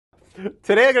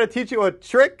Today I'm going to teach you a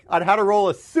trick on how to roll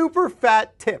a super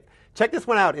fat tip. Check this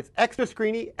one out. It's extra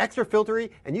screeny, extra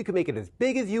filtery, and you can make it as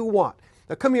big as you want.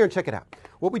 Now come here and check it out.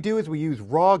 What we do is we use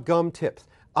raw gum tips.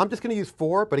 I'm just going to use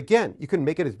 4, but again, you can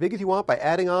make it as big as you want by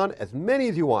adding on as many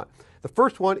as you want. The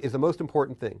first one is the most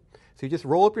important thing. So you just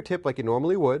roll up your tip like you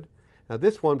normally would. Now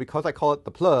this one, because I call it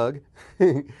the plug,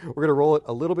 we're going to roll it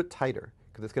a little bit tighter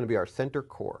because it's going to be our center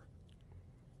core.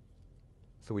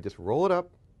 So we just roll it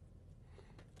up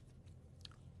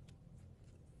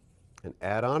and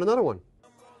add on another one.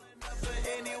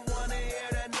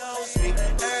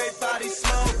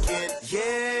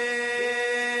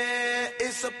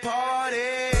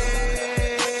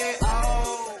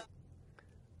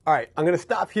 All right, I'm going to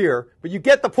stop here, but you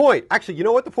get the point. Actually, you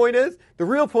know what the point is? The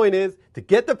real point is to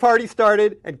get the party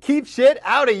started and keep shit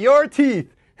out of your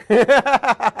teeth.